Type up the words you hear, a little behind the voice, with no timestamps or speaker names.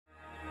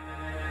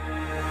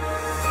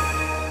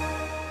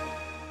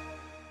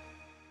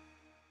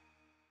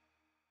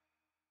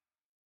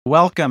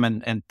Welcome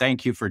and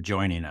thank you for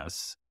joining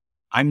us.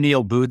 I'm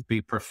Neil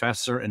Boothby,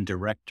 professor and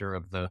director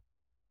of the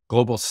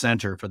Global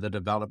Center for the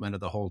Development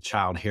of the Whole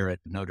Child here at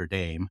Notre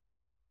Dame.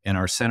 And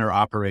our center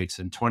operates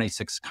in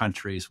 26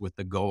 countries with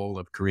the goal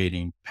of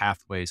creating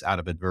pathways out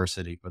of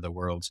adversity for the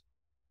world's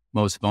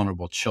most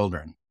vulnerable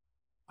children.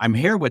 I'm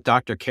here with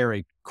Dr.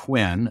 Kerry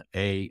Quinn,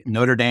 a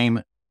Notre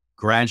Dame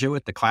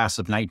graduate, the class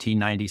of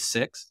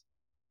 1996,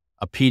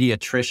 a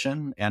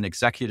pediatrician and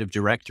executive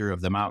director of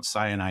the Mount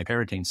Sinai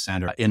Parenting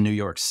Center in New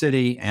York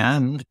City,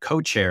 and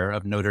co-chair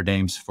of Notre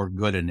Dame's For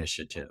Good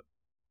initiative.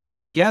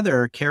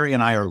 Together, Kerry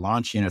and I are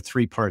launching a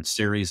 3-part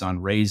series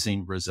on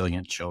raising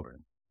resilient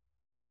children.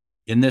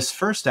 In this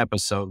first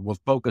episode, we'll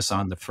focus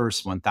on the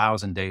first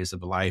 1,000 days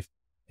of life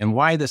and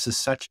why this is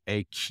such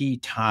a key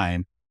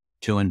time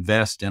to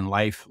invest in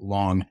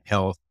lifelong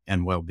health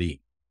and well-being.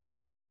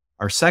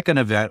 Our second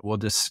event will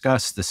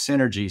discuss the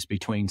synergies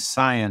between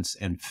science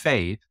and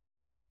faith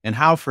and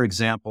how, for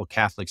example,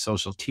 Catholic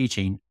social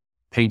teaching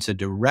paints a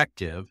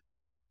directive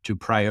to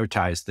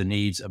prioritize the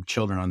needs of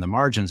children on the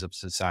margins of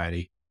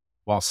society,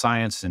 while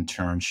science in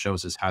turn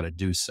shows us how to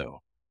do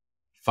so.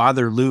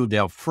 Father Lou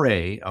Del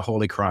Frey, a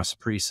Holy Cross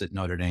priest at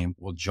Notre Dame,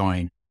 will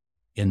join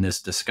in this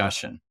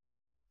discussion.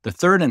 The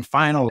third and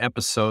final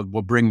episode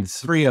will bring the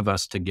three of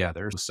us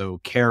together, so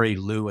Kerry,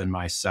 Lou, and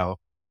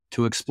myself,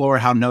 to explore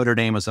how Notre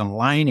Dame is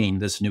aligning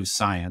this new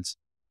science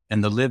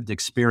and the lived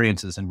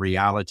experiences and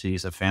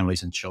realities of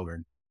families and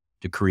children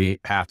to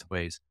create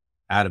pathways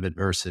out of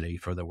adversity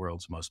for the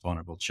world's most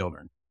vulnerable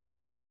children.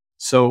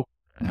 So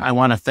I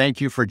want to thank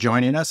you for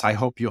joining us. I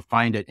hope you'll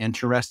find it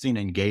interesting,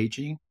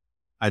 engaging.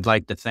 I'd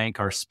like to thank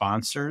our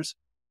sponsors,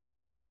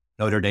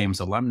 Notre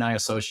Dame's Alumni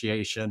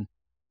Association,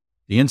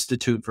 the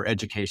Institute for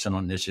Educational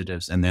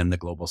Initiatives, and then the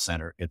Global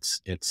Center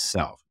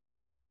itself.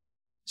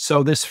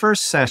 So this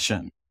first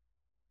session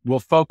will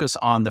focus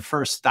on the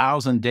first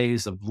 1,000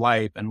 days of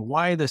life and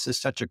why this is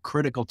such a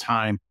critical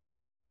time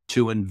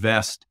to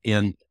invest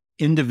in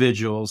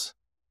individuals,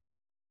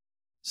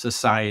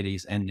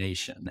 societies, and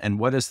nation. And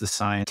what does the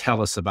science tell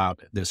us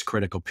about this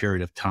critical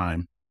period of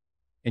time?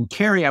 And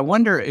Kerry, I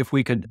wonder if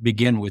we could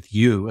begin with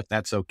you, if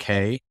that's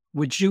okay.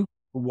 Would you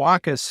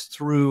walk us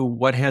through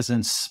what has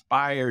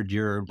inspired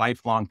your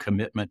lifelong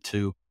commitment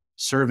to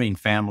serving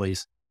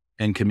families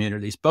and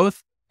communities,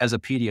 both as a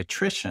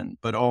pediatrician,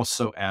 but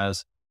also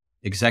as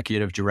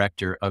executive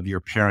director of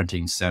your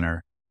parenting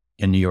center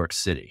in New York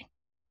City?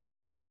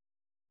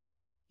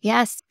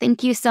 Yes,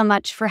 thank you so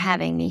much for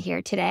having me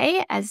here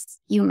today. As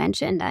you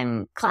mentioned,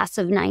 I'm class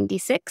of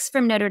 96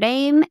 from Notre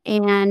Dame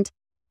and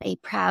a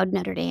proud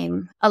Notre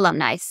Dame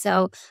alumni.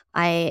 So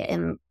I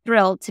am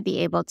thrilled to be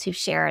able to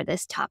share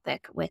this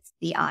topic with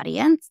the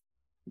audience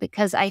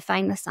because I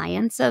find the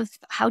science of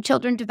how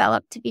children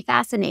develop to be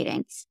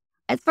fascinating.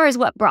 As far as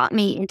what brought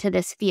me into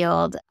this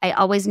field, I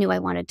always knew I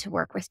wanted to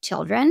work with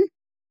children.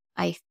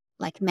 I,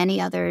 like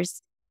many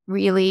others,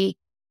 really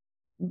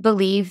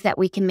believe that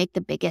we can make the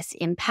biggest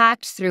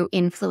impact through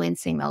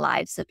influencing the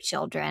lives of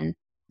children.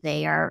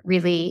 They are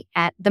really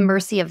at the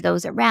mercy of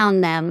those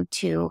around them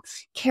to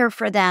care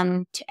for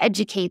them, to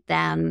educate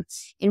them,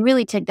 and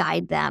really to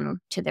guide them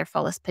to their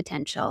fullest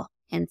potential.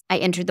 And I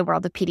entered the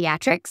world of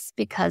pediatrics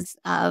because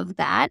of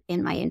that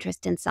and my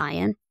interest in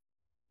science.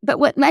 But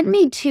what led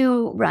me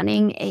to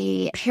running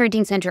a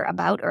parenting center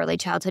about early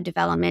childhood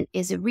development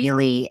is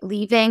really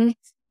leaving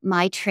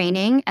my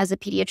training as a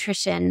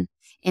pediatrician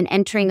and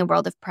entering the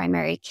world of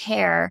primary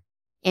care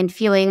and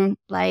feeling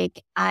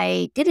like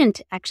I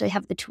didn't actually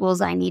have the tools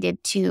I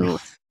needed to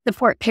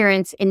support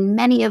parents in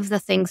many of the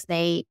things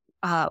they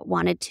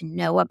wanted to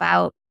know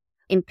about,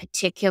 in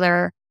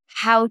particular,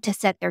 how to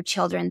set their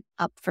children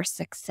up for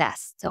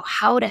success. So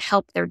how to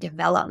help their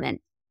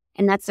development.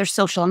 And that's their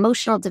social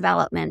emotional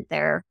development,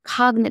 their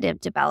cognitive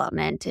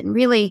development, and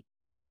really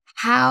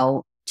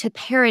how to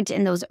parent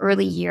in those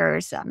early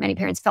years. Many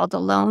parents felt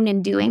alone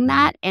in doing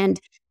that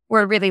and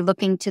were really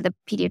looking to the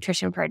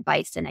pediatrician for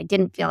advice, and I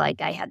didn't feel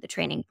like I had the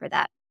training for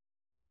that.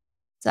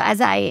 So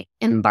as I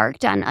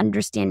embarked on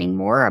understanding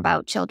more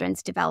about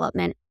children's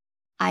development,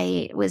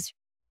 I was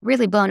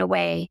really blown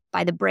away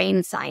by the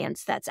brain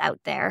science that's out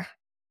there.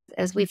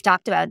 As we've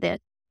talked about,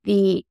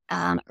 the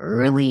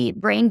early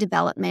brain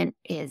development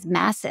is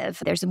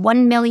massive. There's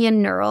 1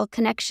 million neural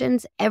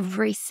connections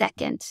every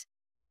second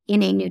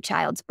in a new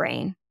child's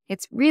brain.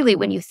 It's really,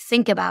 when you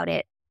think about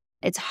it,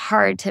 it's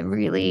hard to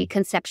really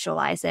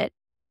conceptualize it.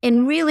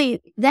 And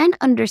really then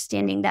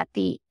understanding that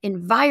the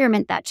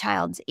environment that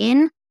child's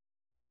in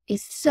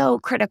is so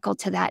critical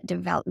to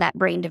that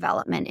brain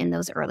development in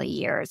those early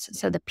years.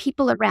 So the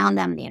people around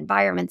them, the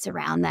environments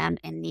around them,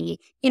 and the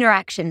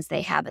interactions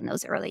they have in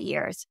those early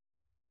years.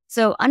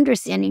 So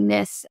understanding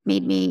this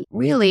made me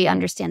really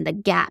understand the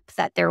gap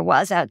that there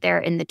was out there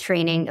in the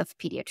training of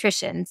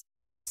pediatricians.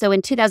 So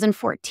in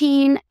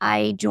 2014,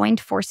 I joined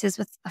forces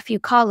with a few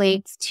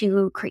colleagues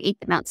to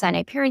create the Mount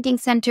Sinai Parenting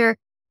Center,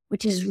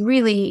 which is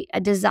really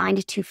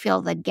designed to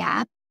fill the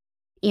gap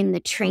in the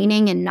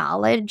training and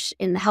knowledge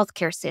in the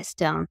healthcare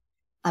system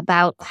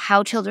about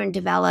how children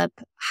develop,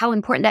 how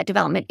important that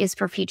development is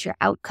for future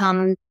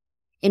outcomes,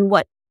 and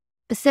what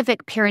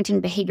specific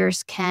parenting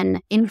behaviors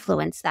can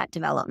influence that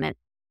development.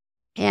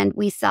 And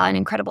we saw an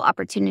incredible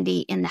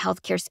opportunity in the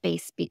healthcare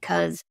space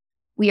because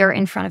we are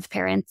in front of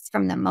parents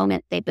from the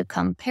moment they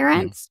become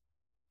parents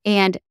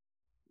and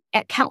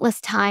at countless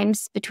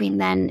times between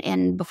then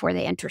and before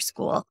they enter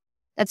school.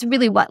 That's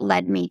really what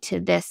led me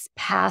to this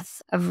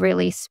path of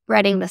really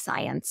spreading the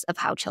science of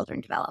how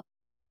children develop.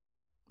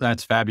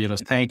 That's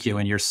fabulous. Thank you.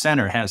 And your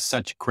center has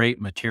such great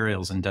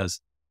materials and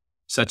does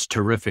such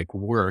terrific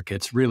work.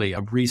 It's really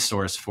a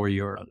resource for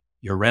your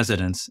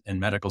residents in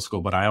medical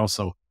school, but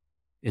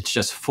it's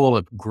just full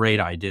of great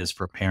ideas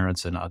for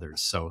parents and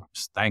others. So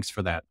thanks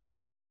for that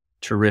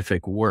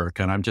terrific work.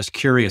 And I'm just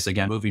curious,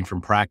 again, moving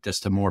from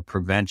practice to more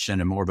prevention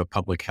and more of a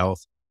public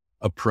health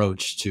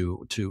approach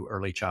to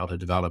early childhood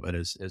development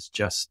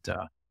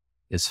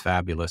is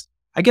fabulous.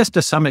 I guess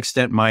to some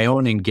extent, my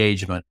own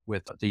engagement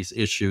with these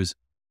issues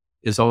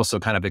is also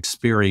kind of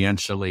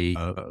experientially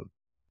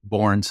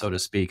born, so to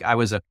speak. I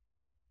was a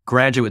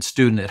graduate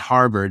student at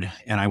Harvard,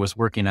 and I was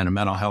working at a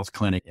mental health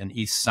clinic in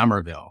East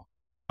Somerville,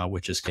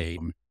 which is a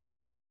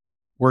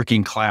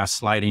working class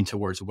sliding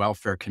towards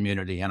welfare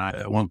community. And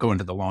I won't go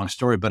into the long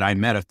story, but I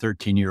met a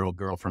 13-year-old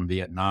girl from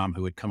Vietnam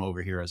who had come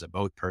over here as a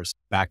boat person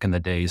back in the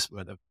days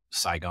where the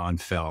Saigon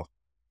fell.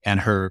 And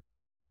her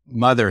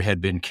mother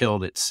had been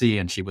killed at sea,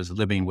 and she was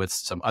living with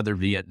some other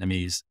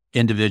Vietnamese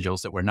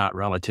individuals that were not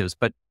relatives.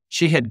 But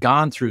she had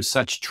gone through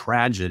such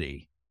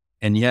tragedy.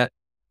 And yet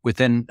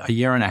within a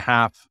year and a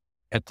half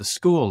at the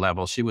school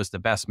level, she was the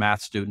best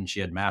math student. She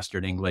had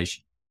mastered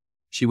English.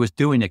 She was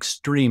doing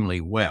extremely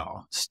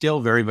well,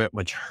 still very, very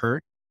much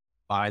hurt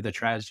by the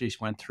tragedy she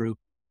went through,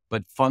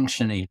 but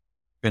functioning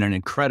at an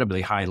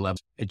incredibly high level.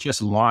 It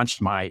just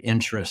launched my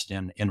interest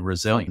in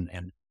resilience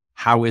and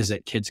how is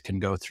it kids can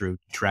go through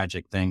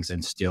tragic things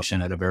and still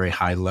function at a very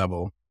high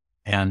level.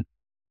 And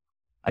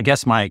I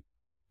guess my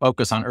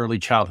focus on early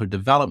childhood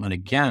development,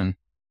 again,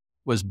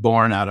 was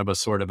born out of a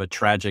sort of a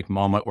tragic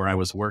moment where I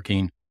was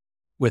working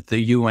with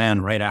the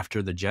UN right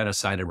after the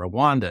genocide in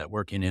Rwanda,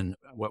 working in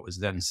what was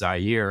then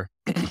Zaire,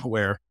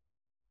 where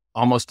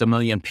almost 1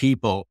 million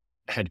people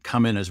had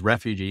come in as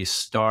refugees,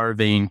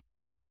 starving,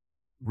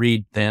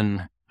 reed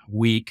thin,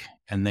 weak,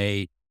 and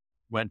they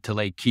went to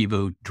Lake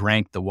Kivu,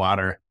 drank the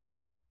water,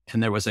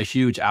 and there was a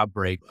huge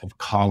outbreak of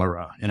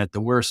cholera. And at the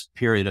worst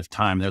period of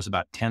time, there was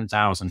about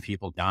 10,000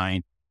 people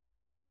dying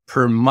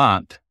per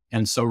month.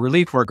 And so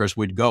relief workers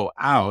would go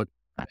out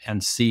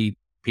and see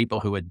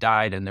people who had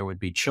died, and there would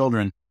be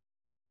children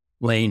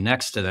laying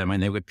next to them,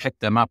 and they would pick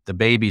them up. The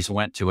babies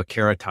went to a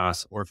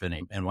Caritas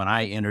orphanage. And when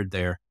I entered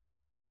there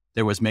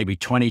was maybe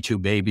 22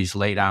 babies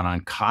laid out on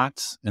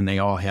cots, and they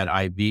all had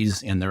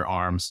IVs in their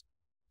arms.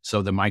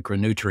 So the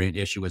micronutrient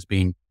issue was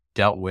being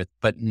dealt with,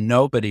 but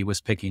nobody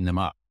was picking them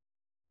up.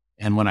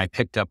 And when I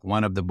picked up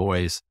one of the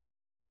boys,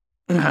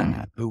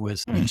 who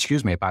was,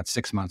 about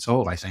 6 months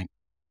old, I think,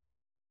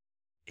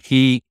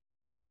 he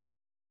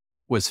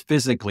was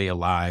physically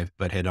alive,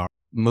 but had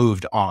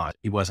moved on.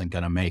 He wasn't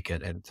going to make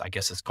it. And I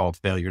guess it's called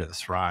failure to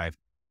thrive.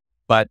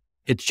 But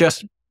it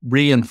just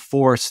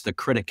reinforced the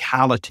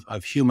criticality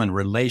of human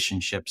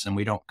relationships. And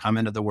we don't come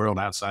into the world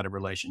outside of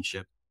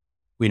relationship.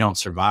 We don't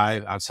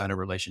survive outside of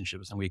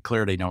relationships. And we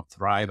clearly don't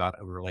thrive out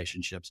of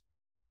relationships.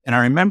 And I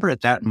remember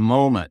at that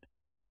moment,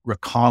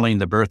 recalling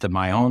the birth of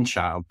my own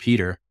child,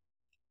 Peter,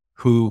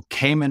 who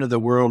came into the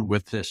world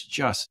with this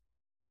just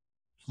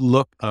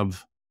look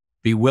of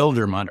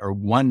bewilderment or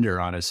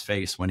wonder on his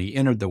face when he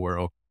entered the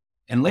world.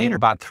 And later,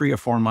 about 3 or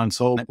 4 months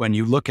old, when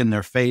you look in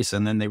their face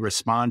and then they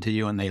respond to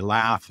you and they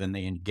laugh and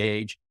they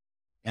engage,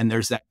 and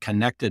there's that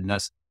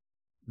connectedness,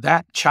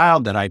 that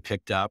child that I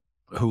picked up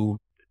who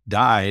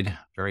died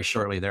very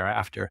shortly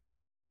thereafter,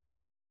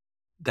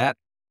 that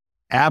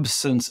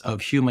absence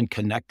of human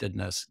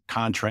connectedness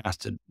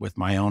contrasted with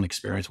my own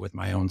experience with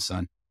my own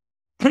son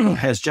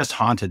has just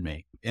haunted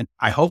me, and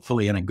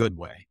hopefully in a good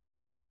way.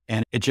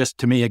 And it just,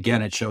 to me,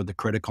 again, it showed the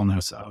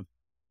criticalness of,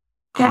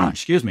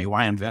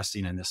 why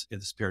investing in this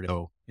spirit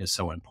is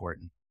so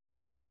important.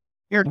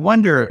 I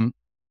wonder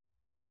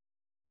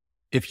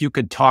if you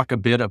could talk a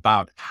bit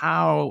about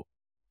how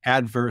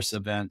adverse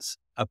events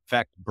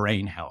affect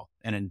brain health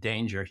and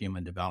endanger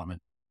human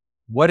development.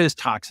 What is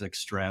toxic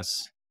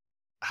stress?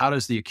 How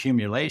does the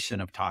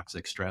accumulation of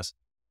toxic stress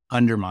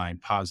undermine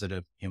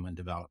positive human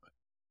development?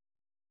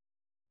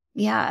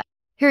 Yeah.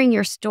 Hearing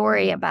your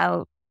story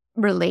about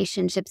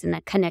relationships and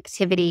the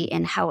connectivity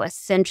and how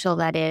essential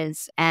that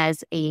is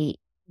as a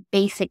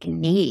basic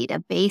need, a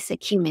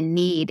basic human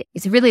need,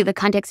 is really the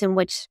context in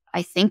which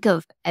I think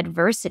of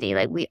adversity.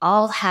 Like, we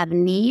all have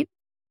needs,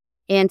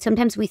 and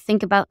sometimes we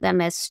think about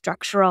them as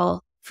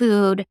structural: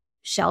 food,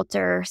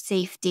 shelter,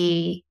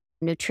 safety,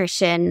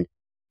 nutrition.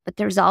 But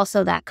there's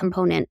also that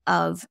component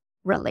of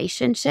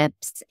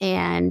relationships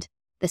and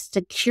the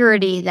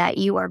security that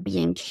you are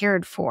being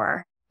cared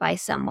for by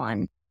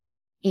someone.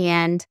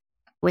 And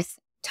with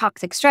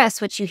toxic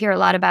stress, which you hear a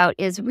lot about,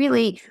 is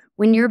really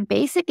when your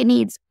basic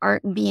needs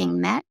aren't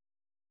being met,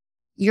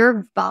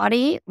 your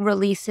body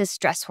releases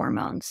stress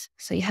hormones.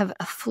 So you have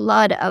a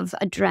flood of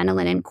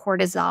adrenaline and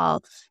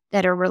cortisol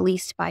that are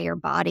released by your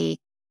body.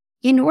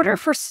 in order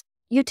for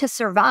you to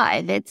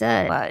survive, it's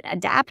an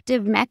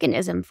adaptive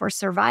mechanism for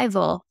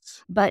survival.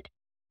 But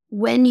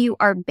when you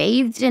are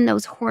bathed in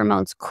those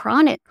hormones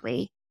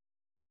chronically,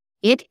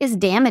 it is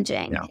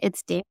damaging. Yeah.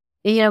 It's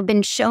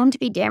been shown to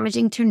be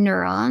damaging to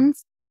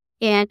neurons,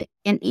 and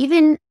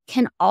even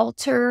can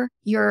alter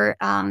your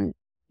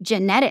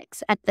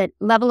genetics at the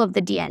level of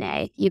the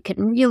DNA. You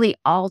can really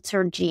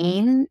alter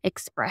gene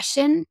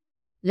expression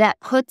that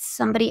puts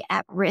somebody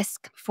at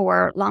risk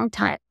for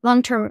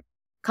long-term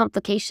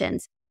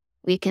complications.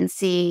 We can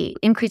see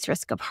increased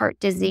risk of heart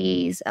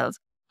disease, of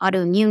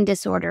autoimmune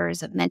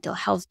disorders, of mental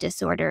health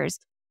disorders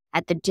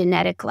at the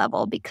genetic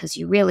level, because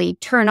you really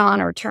turn on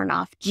or turn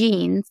off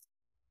genes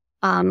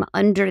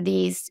under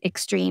these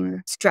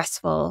extreme,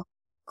 stressful,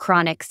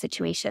 chronic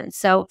situations.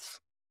 So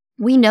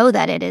we know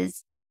that it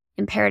is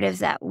imperative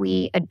that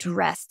we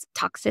address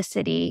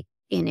toxicity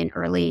in an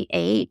early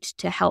age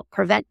to help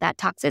prevent that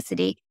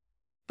toxicity.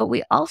 But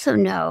we also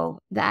know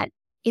that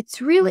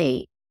it's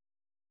really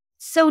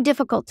so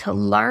difficult to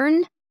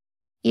learn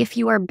if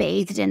you are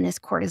bathed in this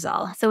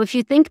cortisol. So if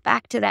you think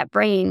back to that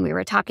brain we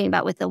were talking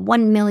about with the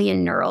 1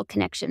 million neural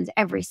connections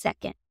every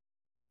second,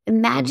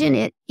 imagine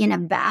it in a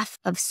bath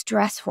of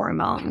stress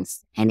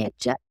hormones, and it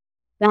just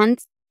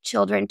wants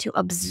children to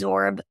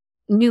absorb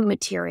new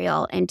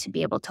material and to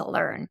be able to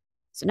learn.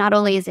 So not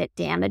only is it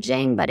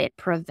damaging, but it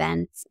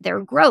prevents their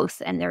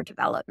growth and their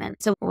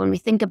development. So when we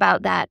think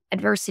about that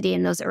adversity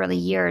in those early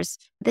years,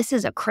 this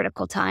is a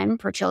critical time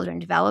for children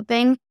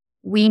developing.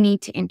 We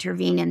need to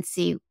intervene and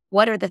see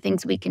what are the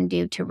things we can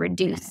do to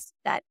reduce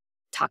that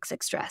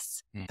toxic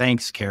stress.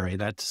 Thanks, Kerry.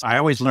 I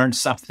always learn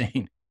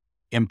something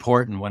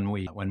important when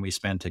we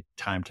spend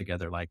time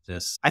together like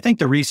this. I think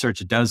the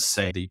research does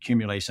say the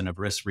accumulation of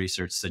risk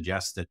research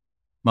suggests that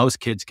most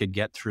kids could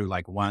get through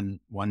like one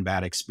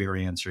bad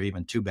experience or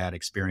even two bad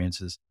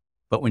experiences.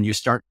 But when you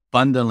start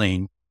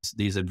bundling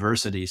these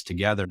adversities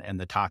together and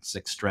the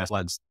toxic stress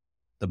floods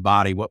the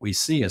body, what we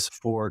see is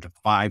 4 to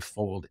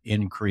 5-fold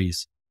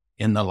increase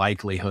in the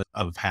likelihood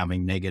of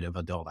having negative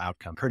adult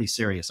outcome, pretty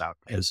serious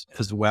outcomes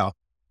as well.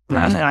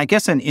 And I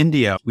guess in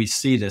India, we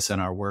see this in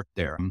our work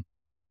there.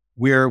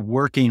 We're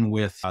working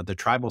with the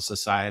Tribal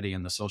Society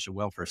and the Social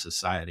Welfare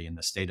Society in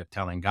the state of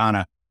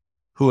Telangana,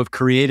 who have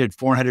created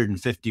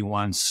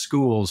 451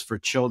 schools for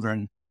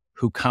children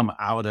who come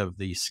out of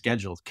the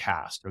scheduled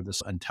caste or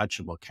this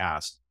untouchable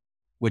caste,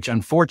 which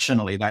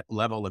unfortunately that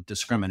level of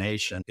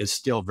discrimination is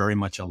still very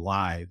much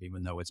alive,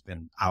 even though it's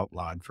been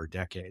outlawed for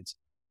decades.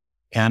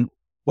 And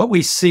what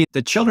we see,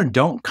 the children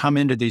don't come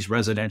into these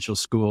residential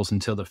schools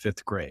until the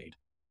 5th grade.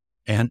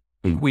 And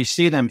we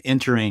see them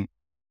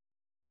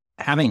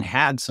having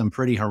had some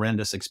pretty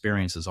horrendous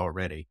experiences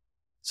already.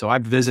 So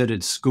I've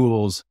visited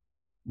schools,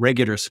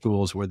 regular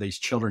schools where these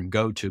children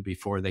go to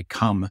before they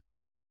come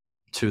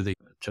to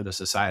the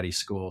society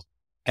schools.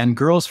 And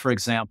girls, for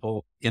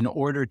example, in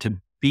order to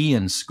be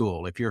in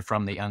school, if you're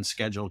from the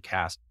unscheduled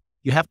caste,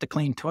 you have to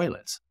clean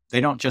toilets. They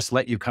don't just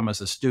let you come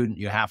as a student.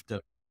 You have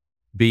to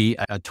be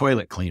a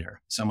toilet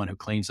cleaner, someone who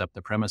cleans up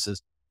the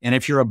premises. And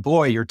if you're a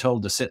boy, you're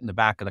told to sit in the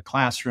back of the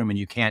classroom and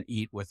you can't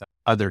eat with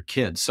other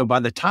kids. So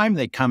by the time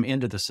they come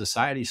into the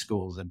society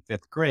schools in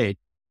 5th grade,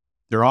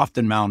 they're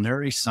often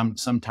malnourished,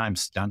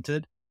 sometimes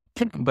stunted.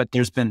 But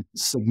there's been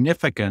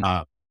significant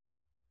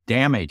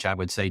damage, I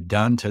would say,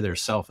 done to their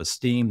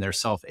self-esteem, their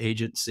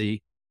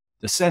self-agency,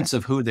 the sense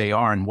of who they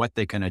are and what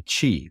they can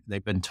achieve.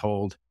 They've been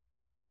told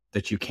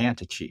that you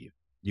can't achieve.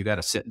 You got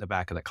to sit in the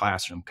back of the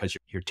classroom because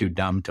you're too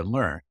dumb to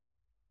learn.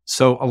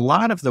 So a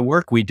lot of the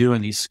work we do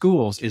in these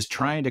schools is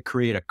trying to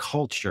create a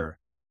culture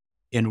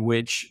in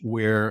which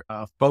we're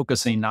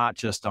focusing not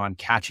just on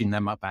catching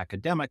them up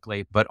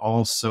academically, but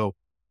also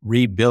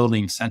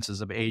rebuilding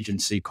senses of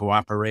agency,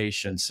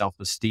 cooperation,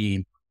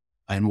 self-esteem,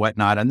 and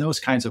whatnot, and those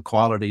kinds of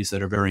qualities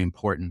that are very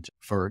important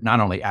for not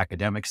only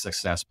academic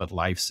success, but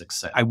life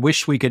success. I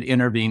wish we could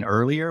intervene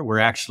earlier. We're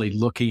actually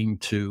looking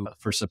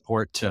for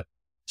support to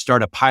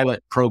start a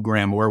pilot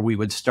program where we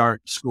would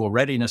start school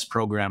readiness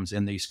programs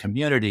in these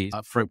communities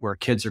where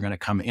kids are going to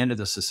come into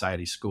the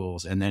society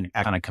schools and then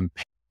kind of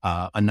compare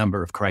a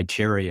number of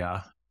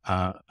criteria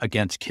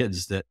against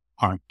kids that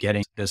aren't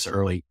getting this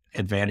early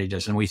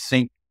advantages. And we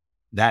think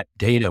that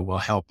data will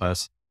help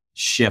us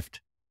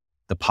shift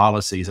the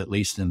policies, at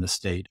least in the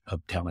state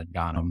of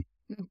Telangana.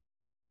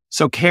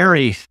 So,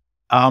 Kerry,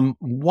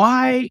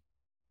 why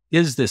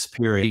is this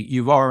period?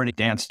 You've already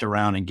danced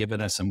around and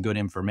given us some good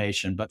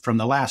information, but from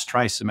the last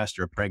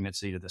trimester of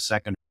pregnancy to the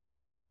second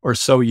or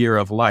so year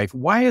of life,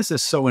 why is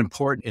this so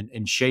important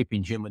in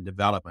shaping human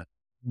development?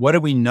 What do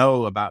we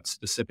know about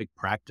specific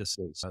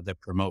practices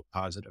that promote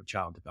positive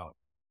child development?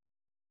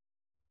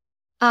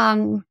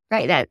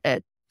 Right.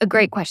 That's a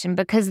great question,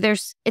 because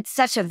it's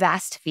such a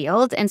vast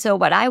field. And so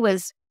what I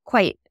was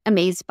quite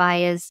amazed by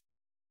is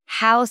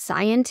how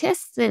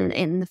scientists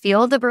in the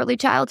field of early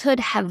childhood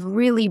have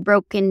really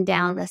broken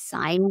down the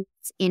science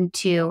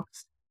into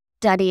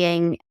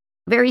studying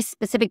very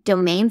specific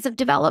domains of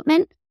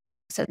development.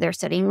 So they're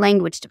studying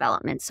language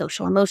development,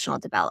 social emotional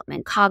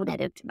development,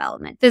 cognitive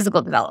development,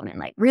 physical development,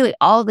 like really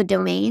all the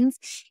domains.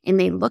 And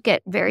they look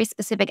at very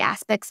specific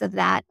aspects of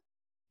that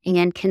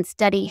and can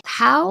study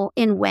how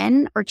and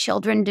when are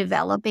children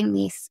developing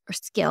these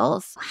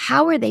skills?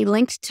 How are they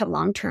linked to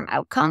long-term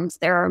outcomes?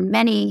 There are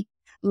many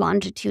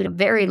longitudinal,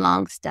 very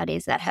long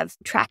studies that have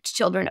tracked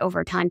children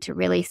over time to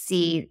really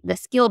see the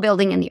skill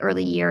building in the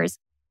early years.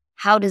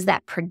 How does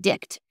that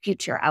predict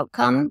future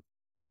outcome?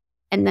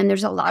 And then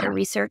there's a lot of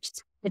research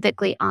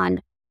specifically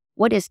on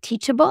what is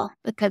teachable,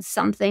 because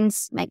some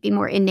things might be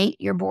more innate,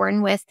 you're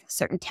born with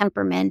certain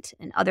temperament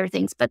and other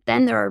things, but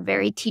then there are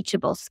very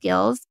teachable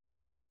skills.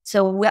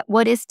 So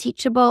what is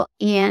teachable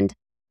and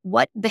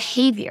what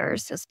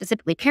behaviors, so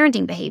specifically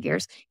parenting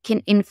behaviors, can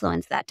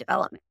influence that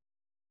development?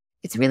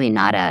 It's really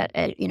not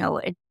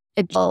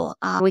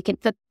we can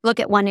look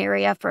at one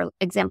area, for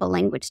example,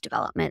 language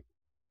development.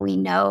 We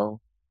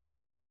know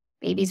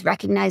babies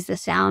recognize the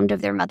sound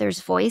of their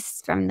mother's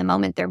voice from the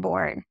moment they're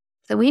born.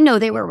 So we know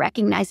they were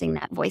recognizing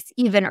that voice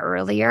even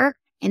earlier,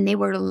 and they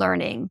were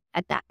learning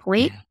at that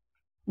point.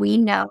 We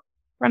know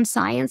from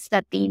science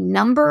that the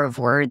number of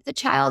words the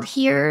child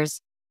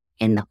hears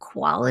and the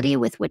quality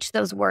with which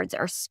those words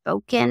are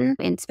spoken,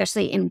 and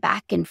especially in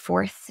back and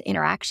forth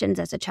interactions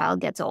as a child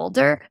gets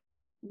older,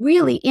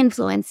 really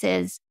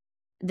influences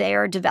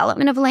their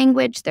development of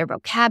language, their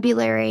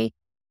vocabulary,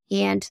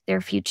 and their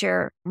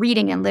future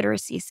reading and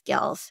literacy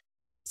skills.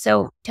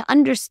 So to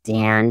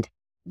understand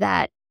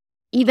that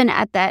even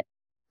at that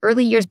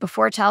early years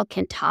before a child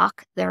can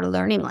talk, they're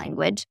learning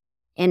language,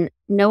 and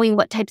knowing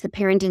what types of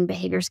parenting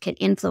behaviors can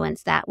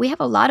influence that, we have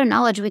a lot of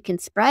knowledge we can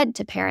spread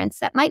to parents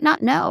that might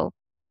not know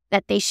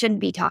that they should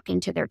be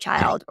talking to their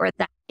child, or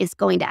that is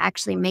going to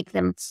actually make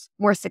them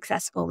more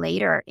successful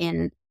later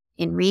in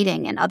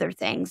reading and other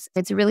things.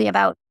 It's really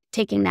about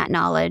taking that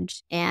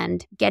knowledge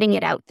and getting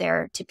it out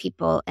there to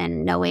people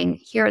and knowing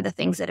here are the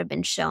things that have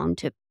been shown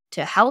to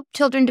help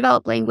children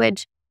develop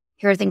language.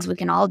 Here are things we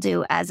can all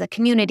do as a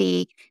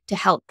community to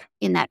help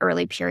in that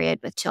early period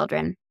with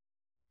children.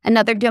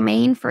 Another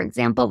domain, for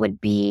example,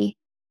 would be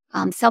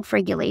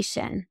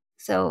self-regulation.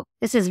 So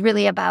this is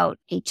really about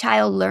a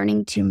child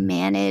learning to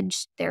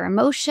manage their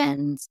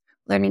emotions,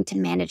 learning to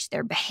manage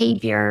their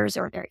behaviors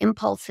or their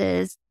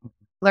impulses,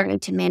 learning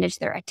to manage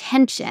their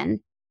attention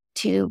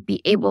to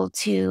be able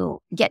to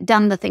get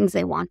done the things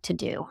they want to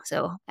do.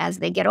 So as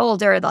they get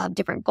older, they'll have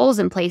different goals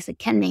in place, and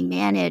can they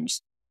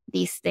manage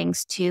these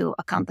things to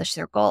accomplish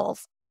their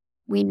goals?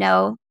 We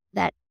know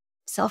that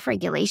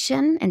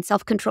self-regulation and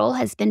self-control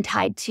has been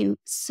tied to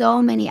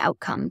so many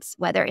outcomes,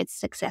 whether it's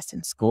success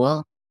in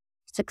school,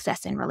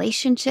 success in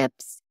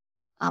relationships,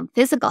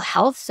 physical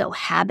health, so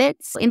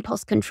habits,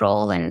 impulse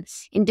control, and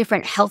in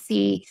different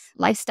healthy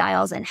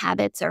lifestyles and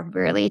habits are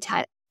really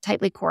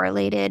tightly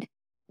correlated.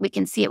 We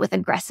can see it with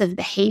aggressive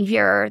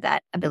behavior,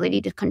 that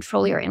ability to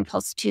control your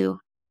impulse to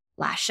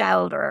lash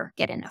out or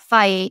get in a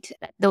fight.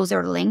 Those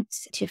are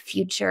linked to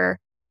future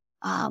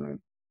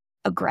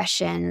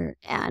aggression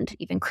and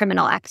even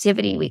criminal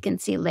activity we can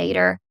see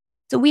later.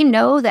 So we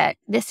know that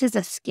this is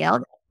a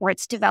skill where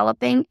it's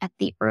developing at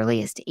the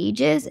earliest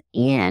ages,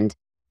 and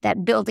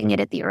that building it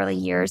at the early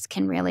years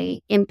can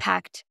really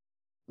impact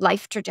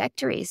life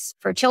trajectories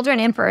for children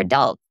and for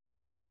adults.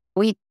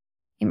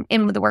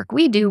 In the work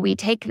we do, we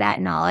take that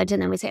knowledge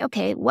and then we say,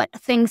 okay, what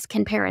things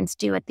can parents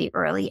do at the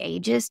early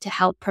ages to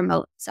help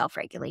promote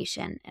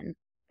self-regulation? And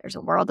there's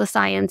a world of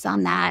science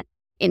on that.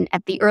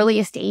 At the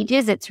earliest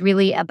ages, it's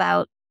really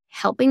about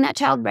helping that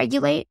child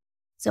regulate.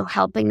 So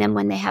helping them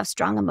when they have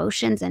strong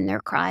emotions and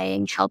they're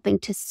crying, helping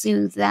to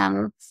soothe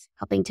them,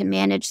 helping to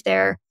manage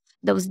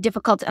those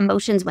difficult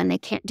emotions when they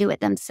can't do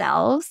it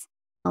themselves.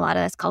 A lot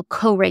of that's called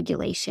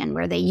co-regulation,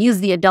 where they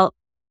use the adult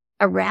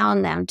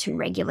around them to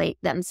regulate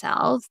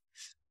themselves.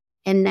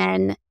 And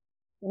then,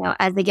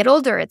 as they get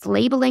older, it's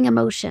labeling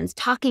emotions,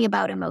 talking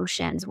about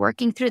emotions,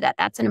 working through that.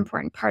 That's an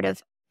important part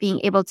of being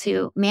able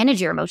to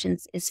manage your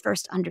emotions, is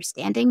first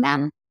understanding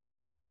them.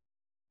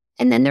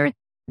 And then there are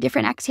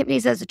different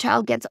activities as a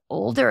child gets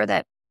older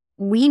that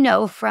we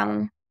know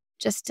from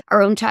just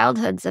our own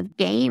childhoods of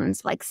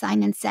games like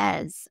Simon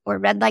Says or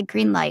Red Light,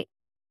 Green Light.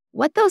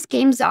 What those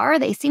games are,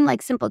 they seem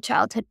like simple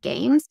childhood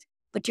games,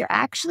 but you're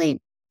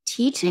actually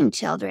teaching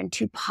children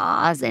to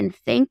pause and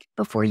think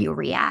before you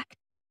react.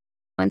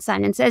 When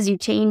Simon Says, you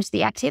change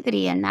the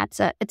activity, and it's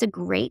a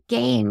great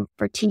game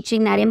for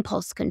teaching that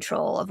impulse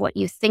control of what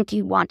you think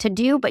you want to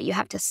do, but you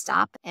have to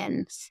stop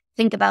and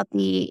think about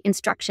the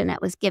instruction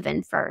that was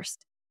given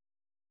first.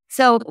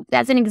 So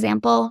that's an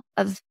example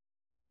of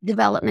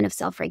development of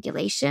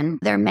self-regulation.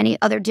 There are many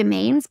other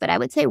domains, but I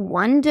would say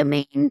one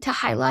domain to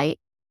highlight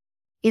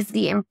is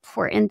the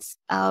importance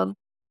of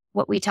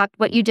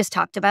what you just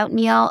talked about,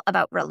 Neil,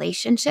 about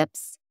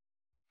relationships.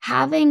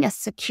 Having a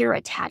secure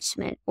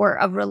attachment or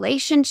a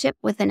relationship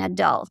with an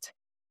adult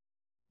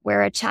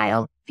where a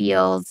child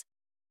feels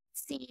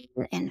seen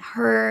and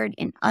heard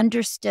and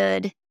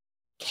understood,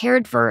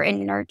 cared for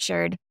and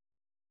nurtured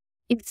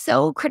it's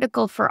so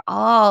critical for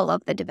all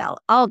of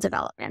all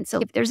development. So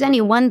if there's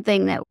any one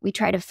thing that we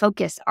try to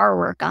focus our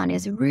work on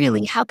is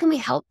really how can we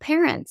help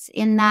parents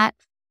in that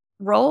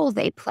role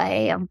they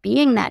play of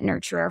being that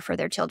nurturer for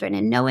their children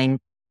and knowing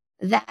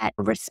that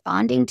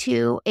responding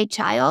to a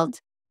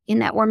child in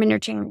that warm and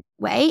nurturing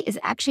way is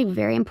actually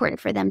very important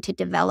for them to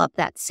develop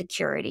that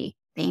security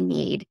they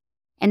need.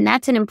 And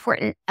that's an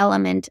important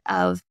element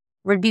of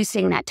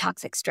reducing that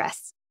toxic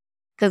stress,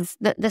 because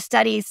the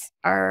studies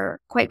are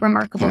quite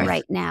remarkable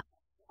right now.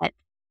 That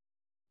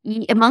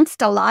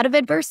amongst a lot of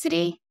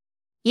adversity,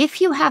 if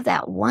you have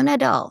that one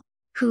adult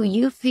who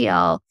you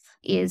feel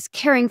is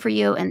caring for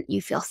you and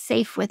you feel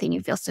safe with and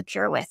you feel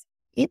secure with,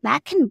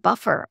 that can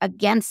buffer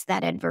against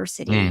that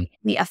adversity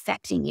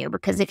affecting you.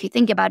 Because if you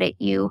think about it,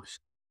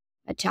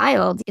 a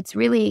child, it's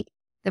really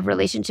the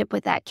relationship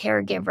with that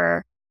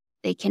caregiver.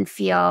 They can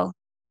feel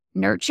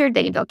nurtured,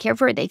 they can feel cared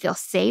for, they feel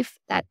safe.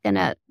 That's going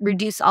to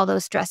reduce all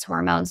those stress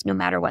hormones no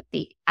matter what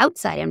the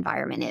outside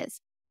environment is.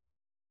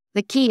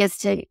 The key is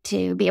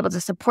to be able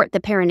to support the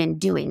parent in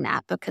doing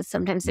that, because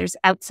sometimes there's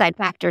outside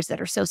factors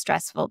that are so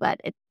stressful that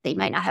they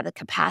might not have the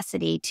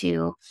capacity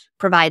to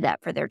provide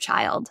that for their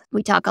child.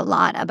 We talk a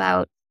lot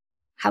about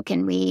how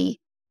can we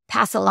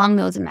pass along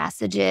those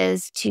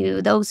messages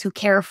to those who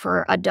care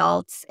for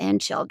adults and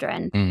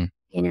children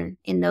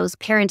in those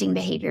parenting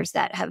behaviors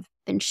that have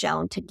been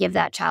shown to give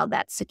that child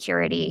that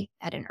security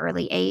at an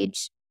early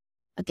age.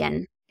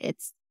 Again,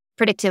 it's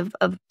predictive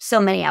of so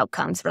many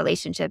outcomes: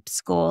 relationships,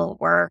 school,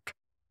 work.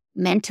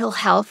 Mental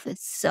health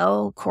is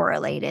so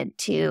correlated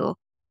to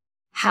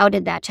how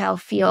did that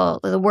child feel,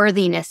 the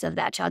worthiness of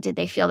that child. Did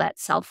they feel that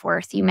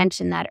self-worth? You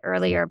mentioned that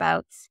earlier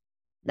about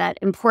that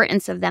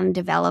importance of them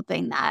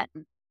developing that,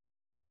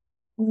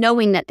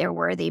 knowing that they're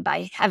worthy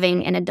by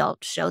having an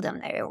adult show them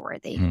they're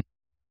worthy.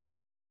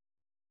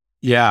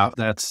 Yeah,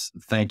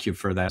 thank you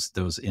for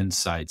those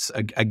insights.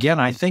 Again,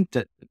 I think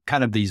that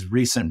kind of these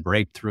recent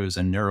breakthroughs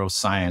in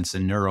neuroscience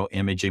and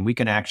neuroimaging, we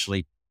can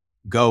actually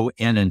go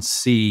in and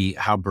see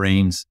how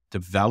brains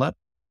develop.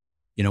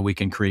 We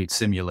can create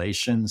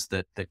simulations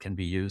that can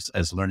be used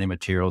as learning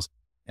materials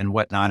and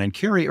whatnot. And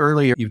Kerry,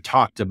 earlier you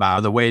talked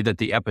about the way that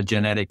the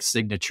epigenetic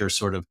signature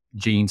sort of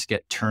genes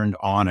get turned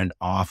on and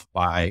off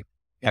by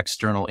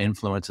external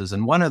influences.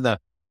 And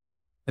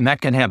and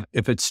that can have,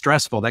 if it's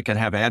stressful, that can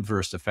have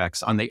adverse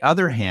effects. On the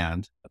other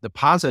hand, the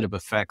positive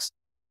effects,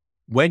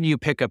 when you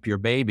pick up your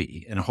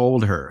baby and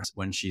hold her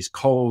when she's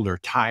cold or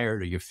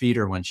tired, or you feed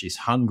her when she's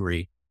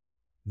hungry,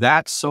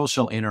 that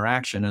social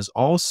interaction is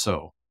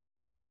also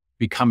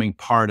becoming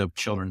part of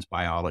children's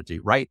biology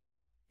right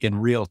in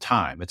real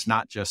time. It's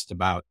not just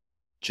about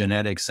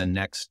genetics and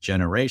next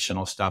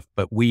generational stuff,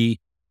 but we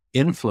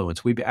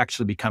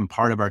actually become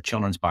part of our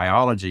children's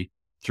biology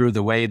through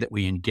the way that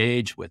we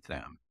engage with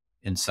them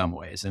in some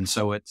ways. And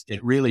so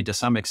it really, to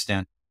some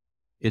extent,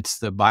 it's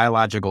the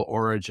biological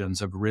origins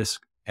of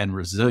risk and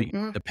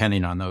resilience,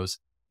 depending on those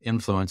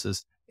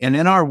influences. And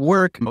in our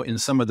work, in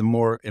some of the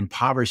more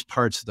impoverished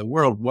parts of the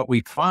world, what we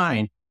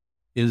find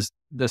is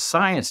the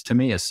science, to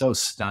me, is so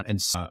stunning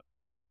and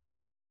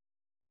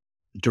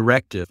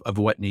directive of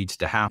what needs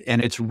to happen.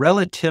 And it's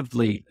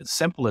relatively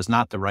simple is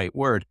not the right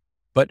word,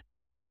 but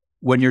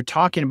when you're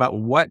talking about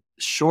what,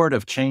 short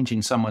of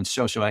changing someone's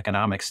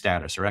socioeconomic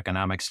status or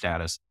economic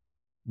status,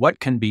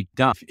 what can be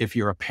done if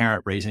you're a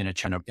parent raising a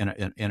child in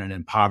an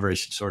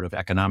impoverished, sort of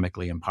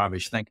economically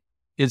impoverished thing?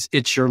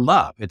 It's your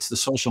love, it's the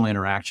social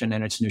interaction,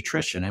 and it's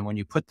nutrition. And when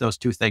you put those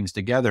two things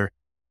together,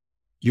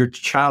 your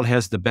child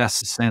has the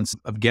best sense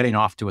of getting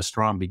off to a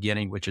strong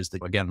beginning, which is,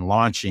 again,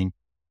 launching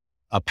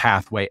a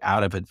pathway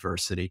out of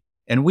adversity.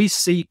 And we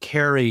see,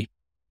 Kerry,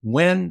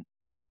 when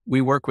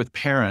we work with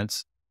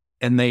parents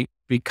and they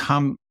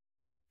become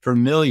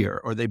familiar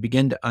or they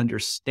begin to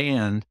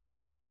understand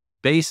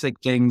basic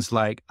things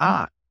like,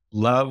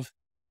 love,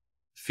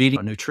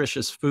 feeding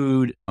nutritious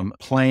food,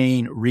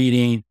 playing,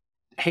 reading.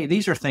 Hey,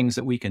 these are things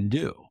that we can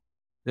do.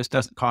 This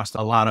doesn't cost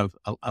a lot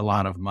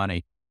of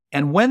money.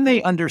 And when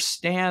they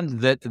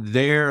understand that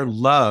their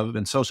love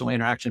and social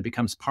interaction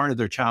becomes part of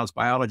their child's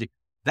biology,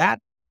 that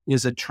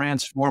is a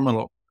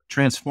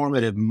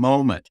transformative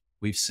moment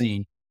we've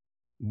seen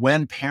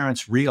when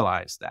parents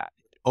realize that.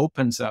 It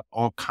opens up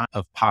all kinds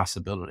of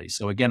possibilities.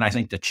 So again, I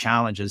think the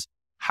challenge is,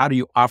 how do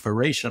you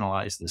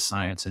operationalize the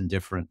science in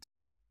different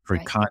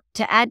contexts?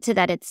 To add to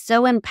that, it's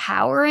so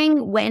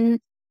empowering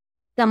when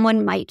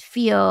someone might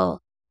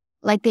feel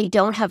like they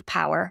don't have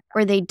power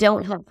or they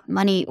don't have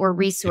money or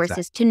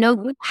resources, to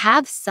know you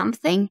have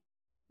something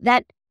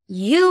that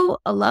you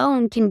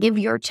alone can give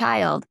your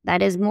child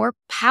that is more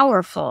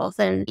powerful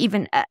than,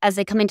 even as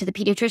I come into the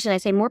pediatrician, I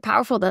say, more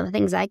powerful than the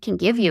things I can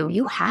give you.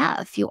 You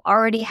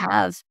already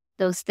have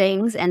those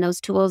things and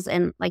those tools.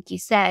 And like you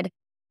said,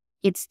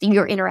 it's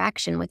your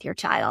interaction with your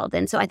child.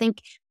 And so I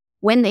think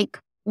when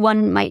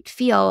one might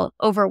feel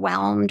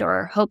overwhelmed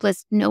or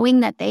hopeless, knowing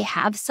that they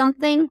have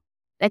something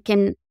that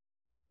can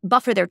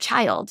buffer their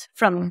child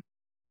from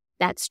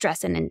that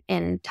stress and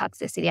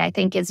toxicity, I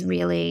think is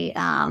really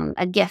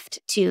a gift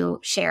to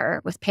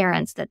share with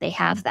parents, that they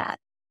have that.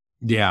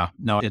 Yeah,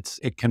 no,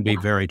 it can be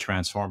Yeah. very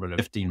transformative,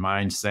 shifting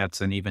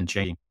mindsets and even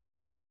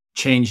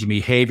change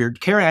behavior.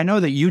 Kerry, I know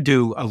that you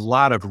do a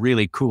lot of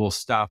really cool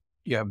stuff.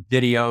 You have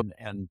video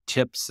and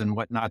tips and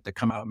whatnot that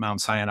come out of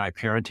Mount Sinai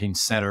Parenting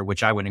Center,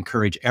 which I would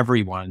encourage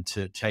everyone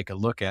to take a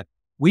look at.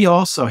 We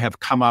also have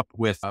come up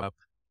with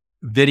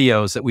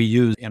videos that we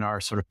use in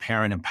our sort of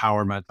parent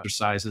empowerment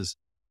exercises.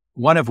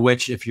 One of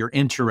which, if you're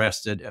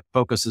interested, it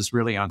focuses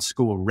really on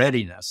school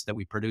readiness that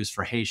we produce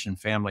for Haitian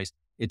families.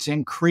 It's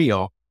in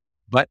Creole,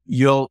 but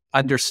you'll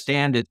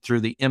understand it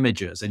through the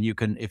images. And you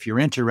can, if you're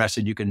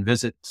interested, you can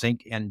visit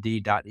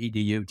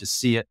thinknd.edu to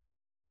see it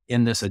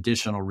in this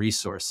additional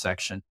resource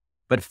section.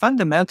 But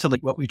fundamentally,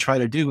 what we try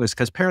to do is,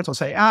 because parents will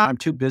say, I'm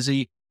too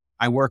busy,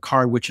 I work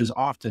hard, which is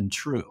often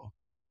true.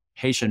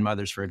 Haitian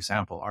mothers, for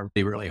example, are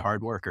really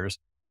hard workers.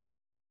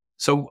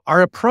 So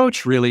our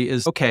approach really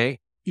is, okay,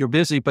 you're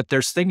busy, but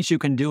there's things you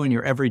can do in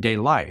your everyday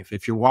life.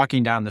 If you're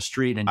walking down the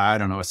street and I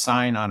don't know, a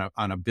sign on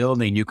a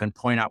building, you can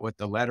point out what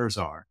the letters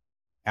are.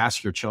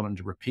 Ask your children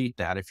to repeat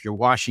that. If you're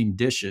washing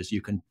dishes,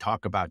 you can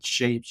talk about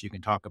shapes, you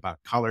can talk about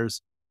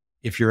colors.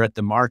 If you're at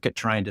the market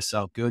trying to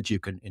sell goods, you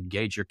can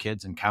engage your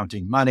kids in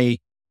counting money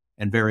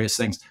and various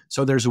things.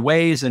 So there's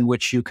ways in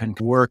which you can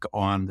work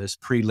on this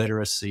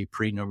pre-literacy,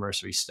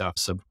 pre-numeracy stuff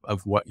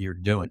of what you're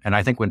doing. And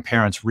I think when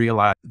parents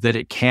realize that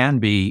it can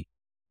be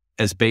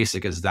as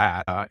basic as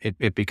that,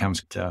 it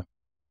becomes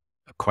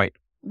quite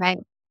Right.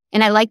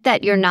 And I like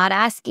that you're not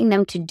asking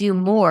them to do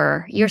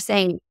more. You're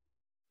saying,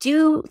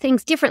 do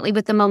things differently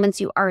with the moments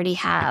you already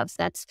have.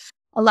 That's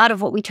a lot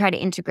of what we try to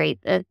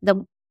integrate.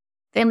 The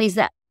families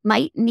that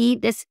might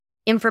need this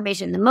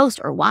information the most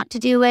or want to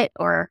do it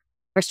or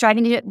are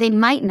striving to do it, they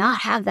might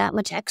not have that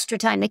much extra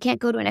time. They can't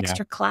go to an yeah,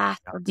 extra class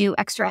or do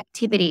extra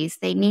activities.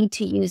 They need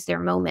to use their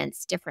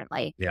moments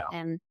differently. yeah.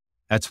 And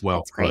That's well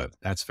that's great. put.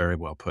 That's very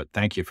well put.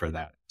 Thank you for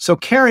that. So,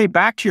 Kerry,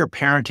 back to your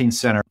parenting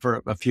center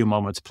for a few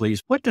moments,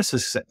 please. What does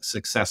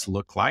success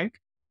look like?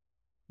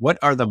 What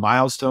are the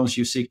milestones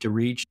you seek to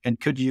reach? And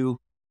could you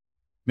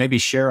maybe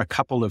share a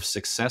couple of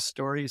success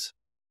stories?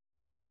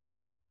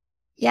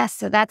 Yes,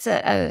 so that's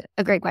a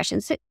great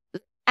question. So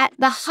at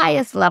the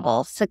highest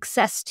level,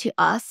 success to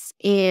us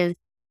is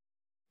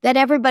that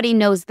everybody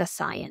knows the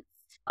science.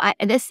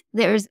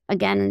 There's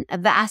again a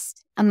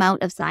vast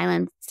amount of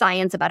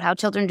science about how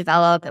children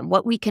develop and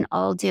what we can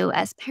all do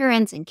as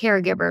parents and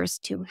caregivers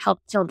to help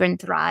children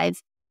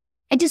thrive.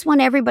 I just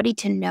want everybody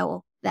to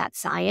know that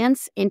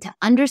science and to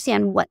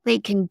understand what they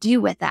can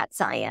do with that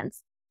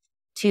science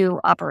to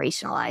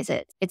operationalize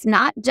it. It's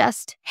not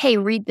just, hey,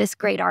 read this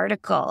great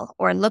article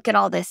or look at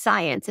all this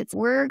science. It's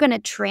we're going to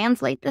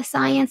translate the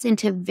science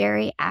into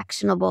very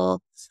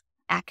actionable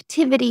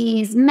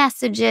activities,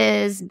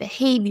 messages,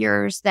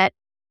 behaviors that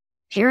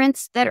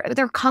parents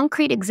they're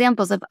concrete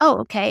examples of, oh,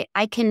 okay,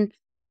 I can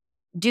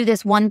do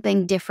this one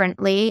thing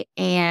differently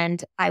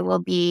and I will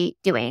be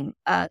doing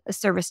a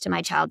service to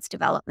my child's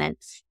development.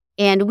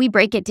 And we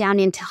break it down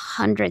into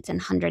hundreds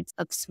and hundreds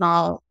of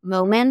small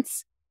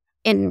moments.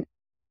 And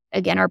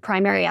again, our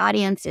primary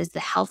audience is the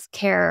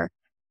healthcare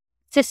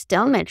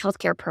system and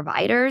healthcare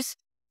providers.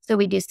 So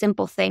we do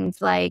simple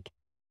things like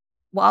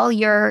while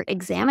you're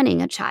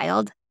examining a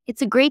child,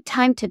 it's a great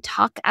time to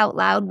talk out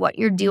loud what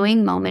you're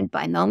doing moment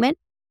by moment,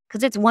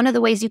 because it's one of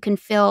the ways you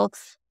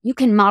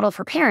can model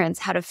for parents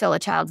how to fill a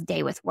child's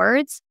day with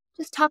words.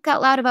 Just talk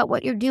out loud about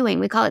what you're doing.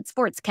 We call it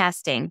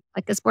sportscasting,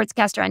 like the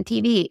sportscaster on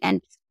TV.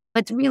 And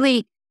it's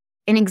really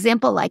an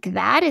example like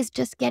that is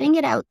just getting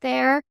it out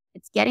there.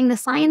 It's getting the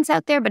science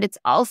out there, but it's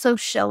also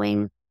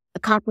showing a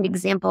concrete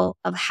example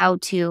of how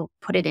to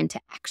put it into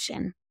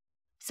action.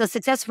 So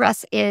success for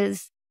us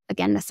is,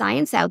 again, the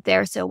science out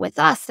there. So with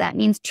us, that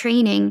means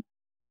training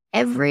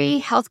every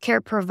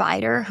healthcare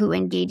provider who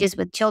engages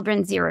with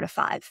children 0 to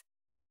 5.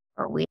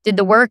 Or we did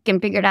the work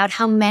and figured out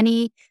how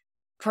many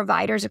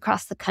providers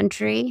across the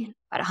country,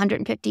 about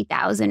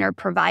 150,000, are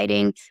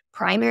providing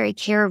primary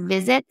care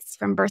visits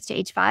from birth to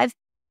age 5.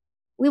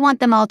 We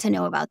want them all to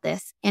know about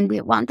this. And we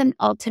want them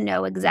all to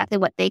know exactly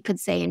what they could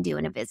say and do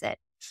in a visit.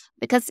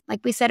 Because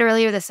like we said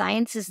earlier, the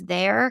science is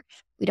there.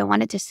 We don't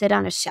want it to sit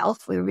on a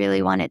shelf. We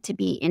really want it to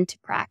be into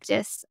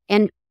practice.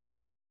 And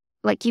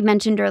like you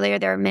mentioned earlier,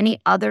 there are many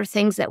other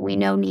things that we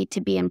know need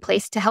to be in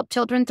place to help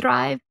children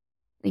thrive.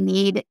 We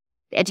need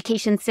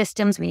education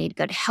systems. We need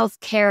good health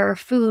care,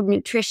 food,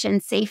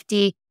 nutrition,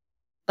 safety.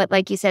 But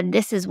like you said,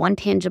 this is one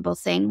tangible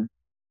thing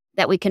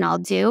that we can all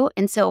do.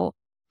 And so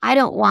I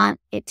don't want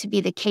it to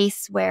be the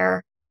case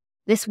where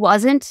this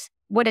wasn't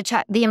what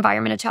the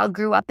environment a child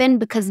grew up in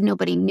because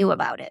nobody knew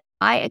about it.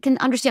 I can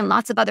understand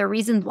lots of other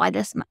reasons why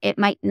it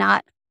might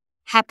not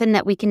happen,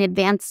 that we can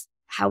advance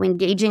how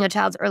engaging a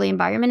child's early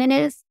environment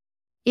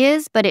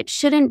is, but it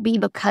shouldn't be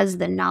because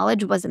the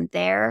knowledge wasn't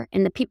there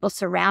and the people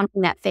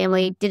surrounding that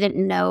family didn't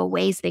know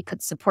ways they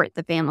could support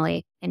the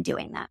family in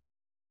doing that.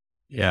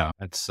 Yeah,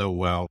 that's so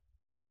well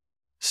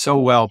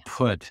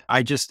put.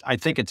 I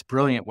think it's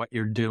brilliant what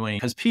you're doing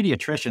because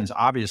pediatricians,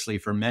 obviously,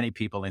 for many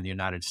people in the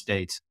United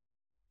States,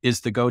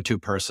 is the go-to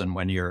person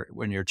when you're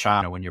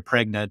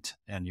pregnant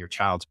and your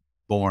child's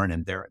born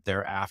and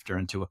thereafter,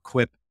 and to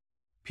equip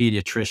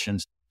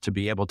pediatricians to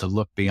be able to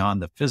look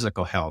beyond the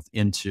physical health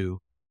into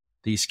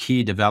these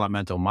key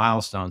developmental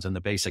milestones and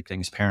the basic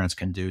things parents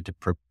can do to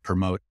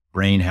promote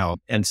brain health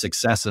and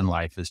success in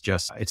life is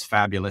just, it's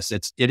fabulous.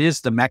 It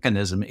is the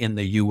mechanism in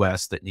the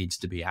US that needs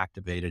to be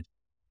activated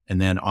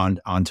and then on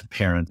to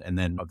parents and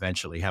then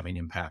eventually having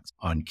impacts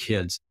on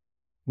kids.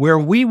 Where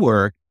we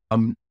work,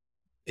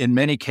 in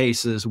many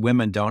cases,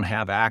 women don't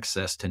have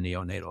access to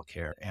neonatal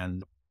care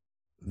and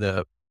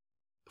the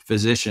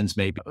physicians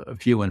may be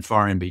few and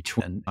far in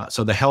between.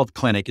 So the health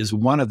clinic is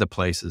one of the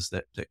places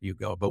that you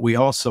go. But we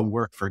also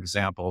work, for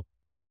example,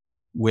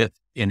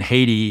 in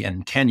Haiti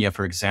and Kenya,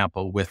 for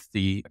example, with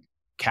the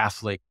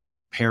Catholic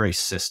parish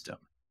system.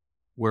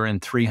 We're in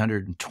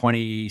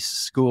 320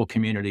 school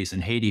communities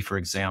in Haiti, for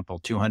example.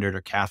 200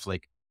 are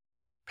Catholic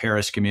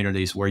parish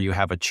communities where you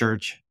have a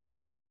church,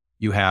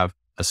 you have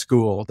a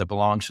school that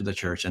belongs to the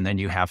church, and then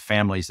you have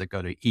families that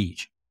go to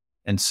each.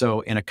 And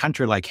so in a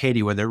country like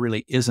Haiti, where there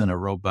really isn't a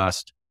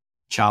robust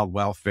child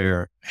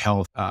welfare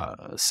health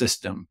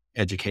system,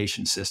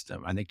 education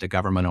system, I think the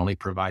government only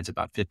provides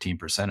about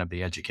 15% of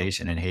the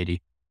education in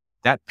Haiti.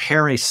 That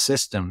parish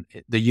system,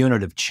 the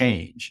unit of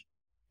change.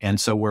 And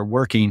so we're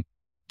working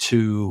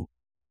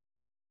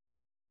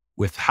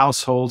with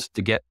households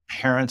to get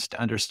parents to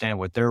understand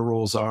what their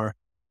roles are.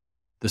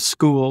 The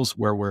schools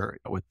where we're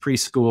with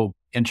preschool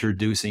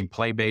introducing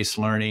play-based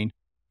learning.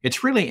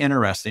 It's really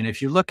interesting.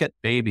 If you look at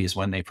babies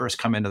when they first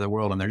come into the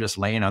world and they're just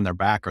laying on their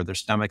back or their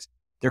stomachs,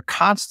 they're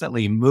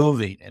constantly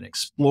moving and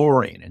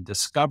exploring and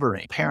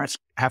discovering. Parents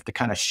have to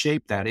kind of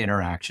shape that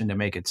interaction to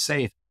make it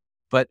safe.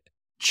 But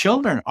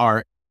children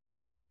are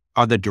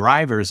the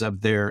drivers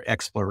of their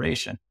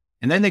exploration.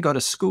 And then they go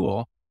to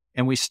school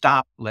and we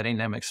stop letting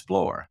them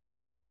explore.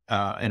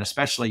 And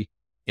especially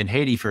in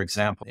Haiti, for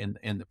example,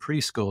 in the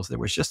preschools, there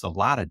was just a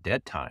lot of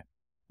dead time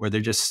where they're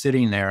just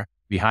sitting there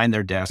behind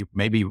their desk,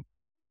 maybe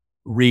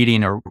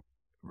reading or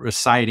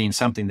reciting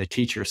something the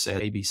teacher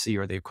said, ABC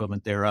or the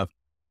equivalent thereof.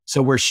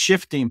 So we're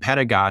shifting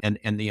pedagogy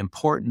and the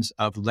importance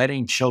of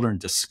letting children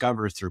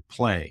discover through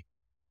play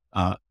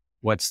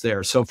what's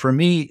there. So for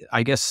me,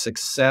 I guess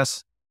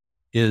success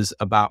is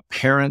about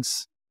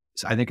parents.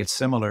 I think it's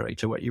similar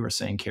to what you were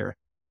saying, Kerry.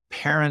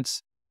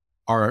 Parents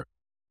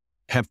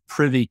have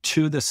privy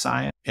to the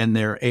science and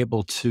they're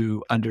able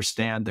to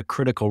understand the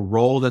critical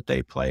role that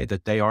they play,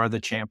 that they are the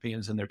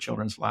champions in their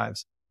children's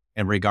lives.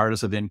 And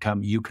regardless of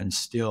income, you can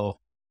still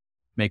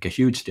make a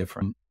huge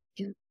difference.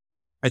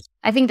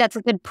 I think that's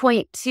a good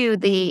point too,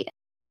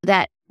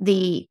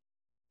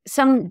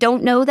 some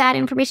don't know that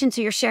information,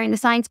 so you're sharing the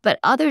science, but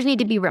others need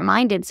to be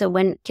reminded. So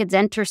when kids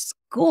enter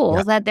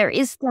school, that there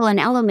is still an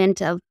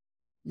element of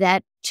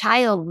that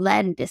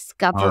child-led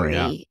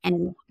discovery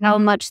and how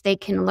much they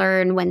can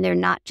learn when they're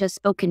not just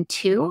spoken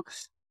to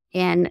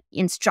and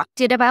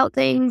instructed about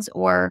things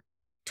or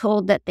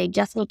told that they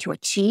just need to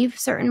achieve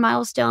certain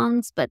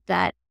milestones, but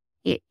that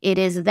it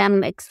is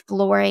them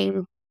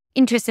exploring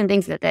interest in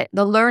things that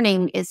the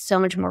learning is so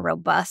much more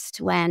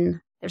robust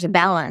when there's a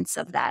balance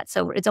of that.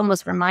 So it's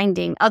almost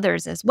reminding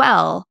others as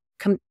well,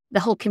 the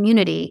whole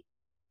community,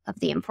 of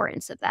the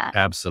importance of that.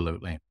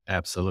 Absolutely.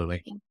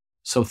 Absolutely.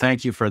 So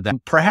thank you for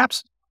that.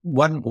 Perhaps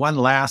one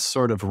last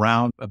sort of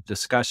round of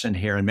discussion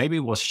here, and maybe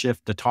we'll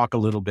shift to talk a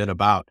little bit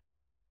about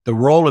the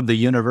role of the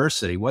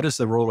university. What is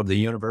the role of the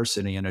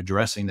university in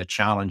addressing the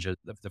challenges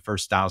of the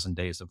first 1,000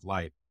 days of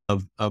life,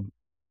 of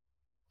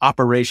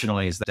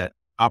operationalizing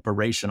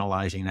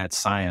that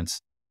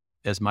science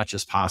as much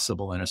as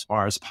possible and as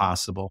far as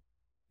possible?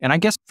 And I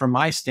guess from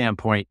my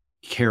standpoint,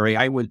 Kerry,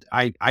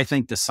 I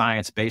think the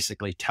science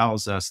basically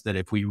tells us that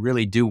if we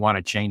really do want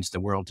to change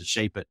the world to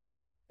shape it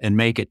and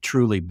make it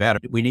truly better,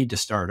 we need to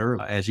start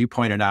early. As you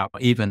pointed out,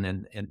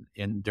 even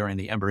during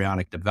the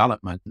embryonic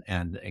development,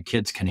 and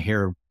kids can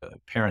hear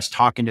parents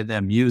talking to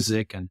them,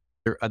 music, and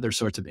there are other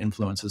sorts of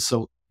influences.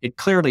 So it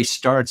clearly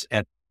starts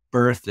at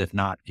birth, if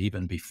not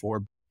even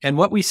before. And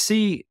what we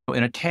see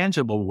in a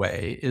tangible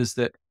way is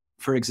that,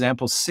 for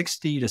example,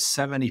 60 to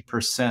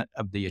 70%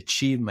 of the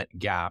achievement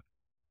gap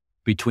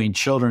between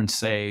children,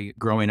 say,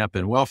 growing up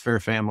in welfare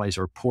families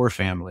or poor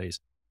families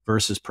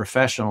versus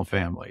professional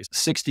families,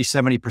 60,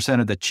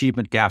 70% of the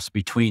achievement gaps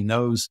between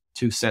those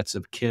two sets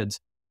of kids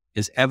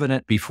is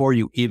evident before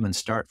you even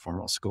start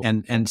formal school.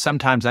 And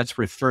sometimes that's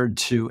referred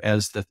to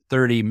as the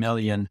 30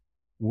 million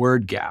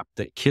word gap,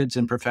 that kids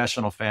in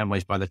professional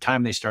families, by the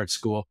time they start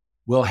school,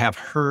 will have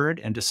heard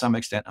and to some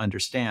extent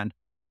understand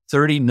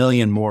 30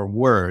 million more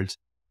words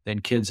than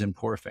kids in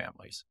poor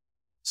families.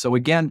 So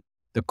again,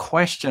 the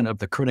question of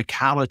the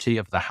criticality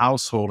of the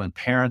household and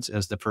parents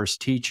as the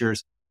first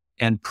teachers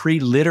and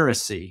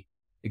pre-literacy,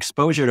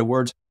 exposure to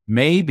words,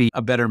 may be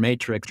a better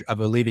matrix of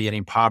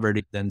alleviating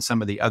poverty than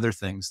some of the other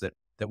things that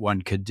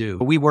one could do.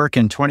 We work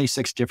in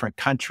 26 different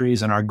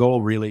countries, and our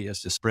goal really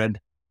is to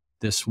spread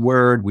this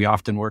word. We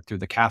often work through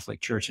the Catholic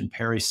Church and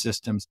parish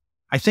systems.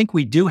 I think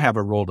we do have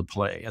a role to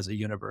play as a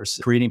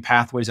university, creating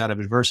pathways out of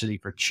adversity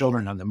for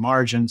children on the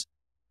margins,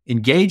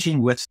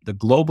 engaging with the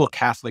global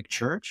Catholic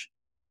Church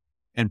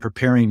and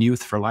preparing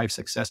youth for life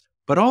success,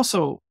 but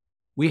also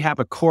we have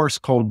a course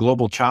called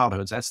Global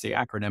Childhoods. That's the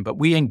acronym, but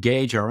we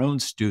engage our own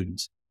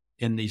students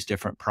in these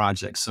different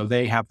projects. So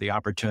they have the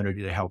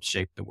opportunity to help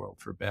shape the world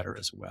for better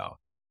as well.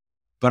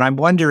 But I'm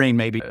wondering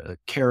maybe,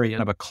 Kerry,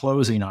 of a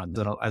closing on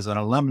that as an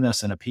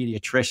alumnus and a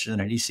pediatrician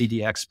and an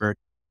ECD expert,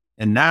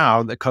 and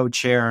now the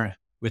co-chair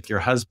with your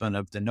husband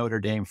of the Notre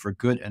Dame for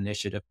Good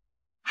initiative.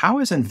 How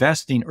is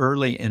investing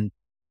in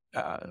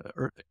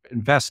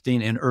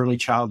early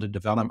childhood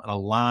development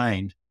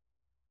aligned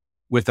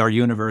with our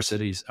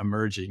university's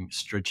emerging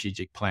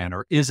strategic plan,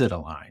 or is it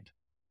aligned?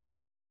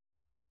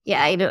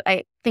 Yeah,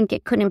 I think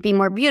it couldn't be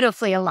more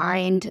beautifully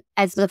aligned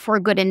as the For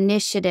Good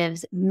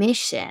initiative's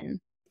mission.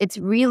 It's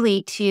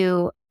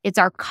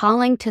our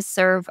calling to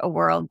serve a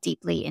world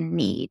deeply in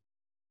need.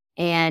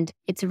 And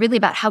it's really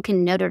about how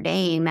can Notre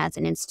Dame as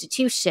an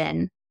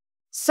institution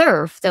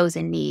serve those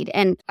in need.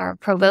 And our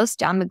provost,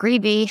 John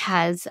McGreevy,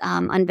 has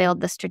unveiled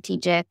the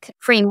strategic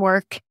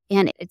framework,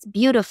 and it's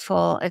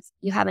beautiful. If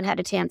you haven't had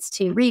a chance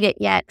to read it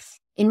yet,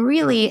 in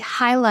really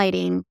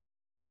highlighting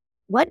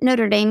what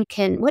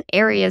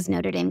areas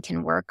Notre Dame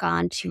can work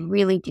on to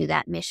really do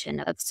that mission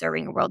of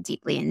serving a world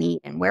deeply in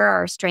need, and where are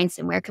our strengths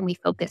and where can we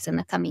focus in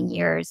the coming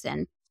years.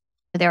 And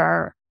there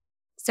are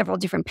several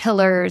different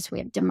pillars. We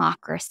have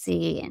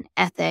democracy and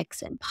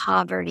ethics and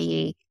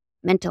poverty,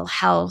 mental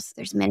health.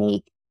 There's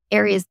many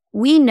areas.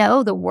 We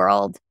know the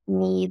world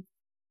needs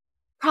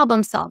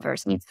problem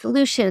solvers, needs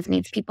solutions,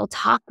 needs people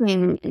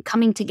talking and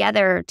coming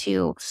together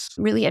to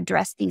really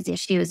address these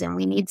issues. And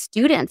we need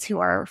students who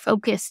are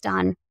focused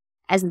on,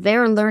 as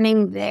they're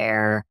learning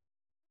their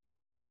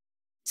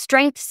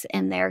strengths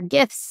and their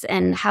gifts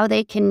and how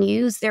they can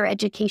use their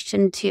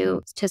education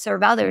to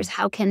serve others,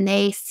 how can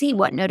they see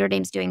what Notre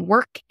Dame's doing,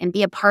 work and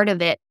be a part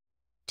of it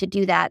to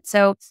do that.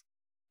 So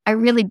I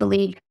really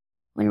believe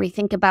when we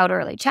think about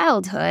early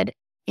childhood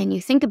and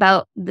you think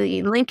about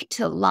the link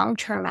to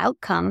long-term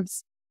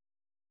outcomes,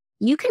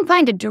 you can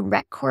find a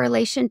direct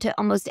correlation to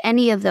almost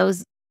any of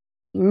those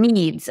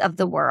needs of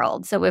the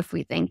world. So if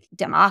we think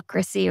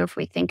democracy, or if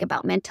we think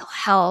about mental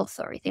health,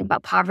 or we think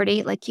about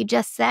poverty, like you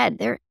just said,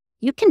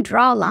 you can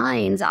draw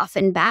lines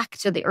often back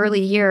to the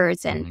early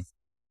years. And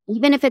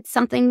even if it's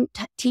something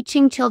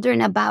teaching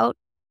children about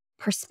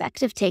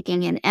perspective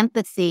taking and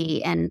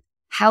empathy and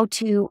how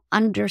to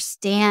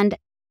understand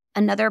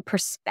another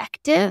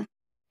perspective,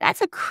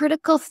 that's a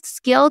critical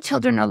skill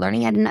children are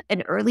learning at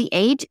an early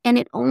age. And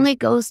it only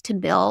goes to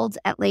build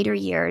at later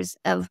years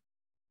of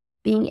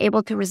being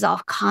able to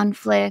resolve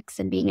conflicts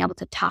and being able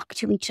to talk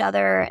to each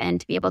other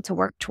and to be able to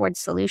work towards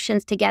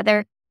solutions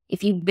together.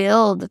 If you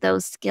build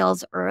those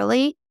skills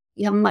early,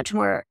 you have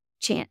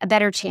a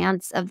better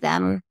chance of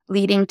them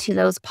leading to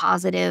those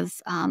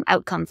positive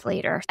outcomes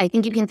later. I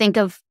think you can think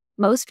of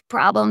most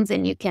problems,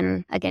 and you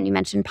can, again, you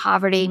mentioned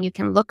poverty, and you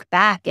can look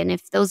back, and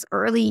if those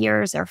early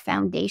years are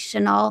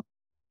foundational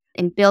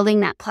in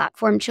building that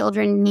platform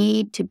children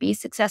need to be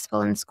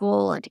successful in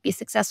school and to be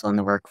successful in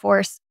the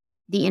workforce,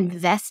 the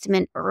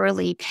investment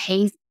early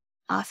pays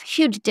off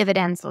huge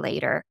dividends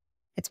later.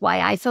 It's why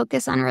I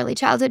focus on early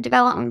childhood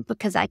development,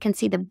 because I can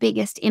see the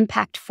biggest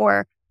impact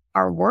for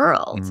our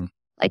world,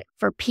 like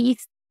for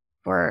peace,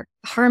 for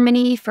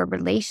harmony, for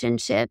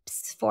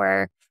relationships,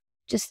 for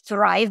just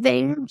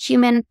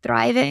human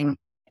thriving.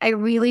 I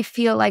really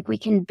feel like we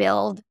can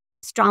build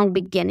strong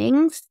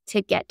beginnings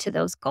to get to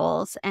those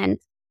goals. And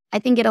I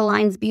think it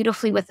aligns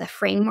beautifully with the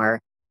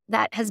framework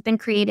that has been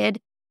created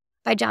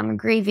by John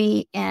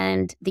McGreevy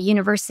and the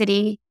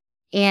university.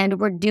 And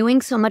we're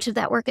doing so much of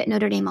that work at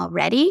Notre Dame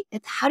already.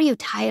 It's how do you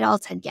tie it all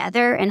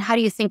together? And how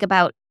do you think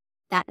about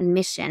that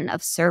mission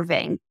of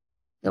serving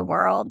the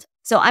world?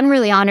 So I'm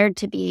really honored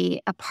to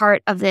be a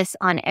part of this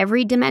on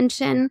every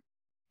dimension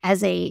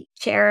as a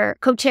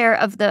co-chair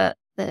of the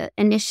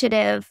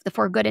initiative, the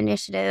For Good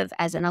initiative,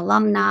 as an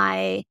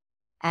alumni,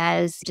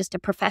 as just a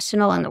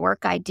professional in the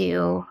work I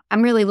do.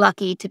 I'm really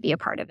lucky to be a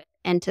part of it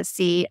and to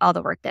see all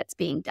the work that's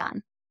being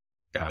done.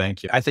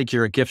 Thank you. I think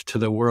you're a gift to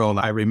the world.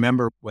 I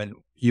remember when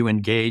you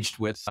engaged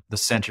with the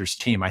center's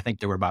team, I think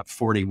there were about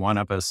 41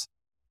 of us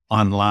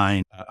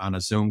online on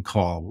a Zoom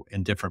call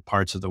in different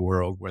parts of the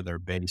world where they're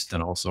based,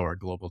 and also our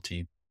global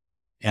team.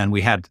 And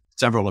we had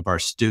several of our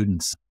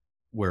students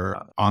were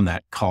on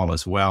that call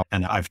as well.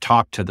 And I've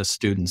talked to the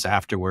students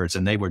afterwards,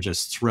 and they were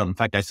just thrilled. In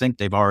fact, I think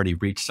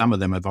some of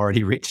them have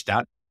already reached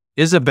out.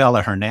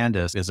 Isabella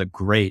Hernandez is a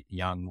great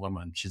young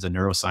woman. She's a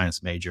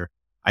neuroscience major.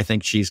 I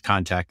think she's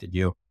contacted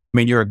you. I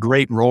mean, you're a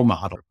great role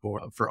model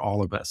for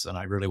all of us. And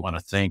I really want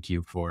to thank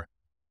you for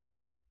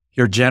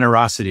your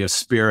generosity of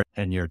spirit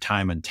and your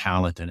time and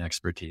talent and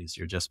expertise.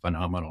 You're just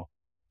phenomenal.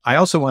 I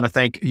also want to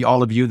thank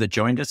all of you that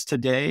joined us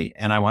today.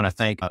 And I want to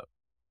thank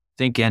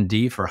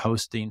ThinkND for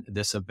hosting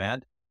this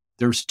event.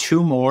 There's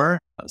 2 more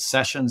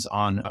sessions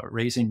on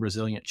raising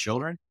resilient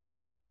children,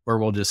 where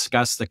we'll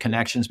discuss the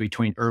connections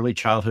between early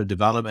childhood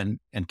development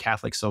and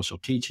Catholic social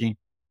teaching.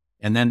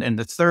 And then in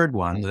the third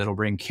one, that'll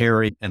bring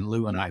Kerry and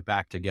Lou and I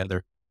back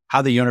together,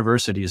 how the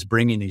university is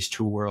bringing these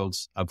 2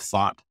 worlds of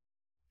thought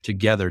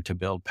together to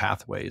build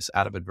pathways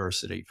out of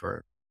adversity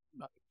for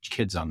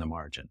kids on the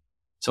margin.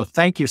 So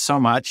thank you so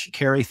much,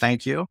 Kerry.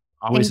 Thank you.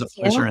 Always Thank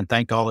a pleasure, you. and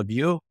thank all of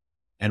you.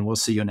 And we'll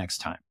see you next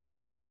time.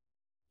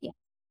 Yeah.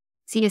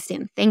 See you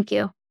soon. Thank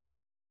you.